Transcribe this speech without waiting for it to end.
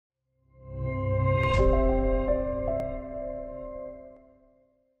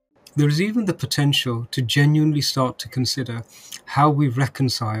There is even the potential to genuinely start to consider how we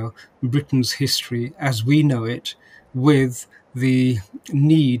reconcile Britain's history as we know it with the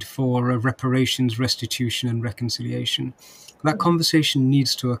need for reparations, restitution, and reconciliation. That conversation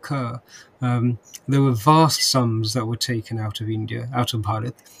needs to occur. There were vast sums that were taken out of India, out of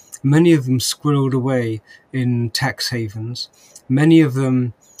Bharat, many of them squirreled away in tax havens, many of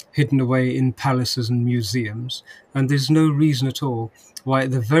them hidden away in palaces and museums, and there's no reason at all why,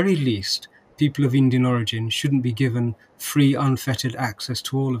 at the very least, people of Indian origin shouldn't be given free, unfettered access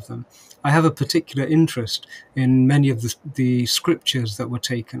to all of them. I have a particular interest in many of the scriptures that were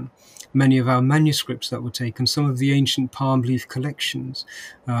taken, many of our manuscripts that were taken, some of the ancient palm leaf collections.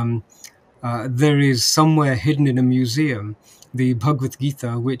 There is somewhere hidden in a museum the Bhagavad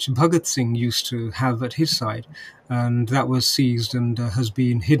Gita, which Bhagat Singh used to have at his side, and that was seized and has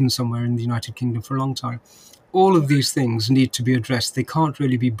been hidden somewhere in the United Kingdom for a long time. All of these things need to be addressed. They can't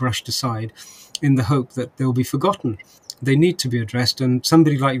really be brushed aside in the hope that they'll be forgotten. They need to be addressed, and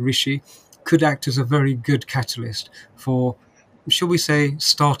somebody like Rishi could act as a very good catalyst for, shall we say,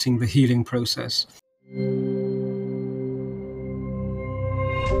 starting the healing process.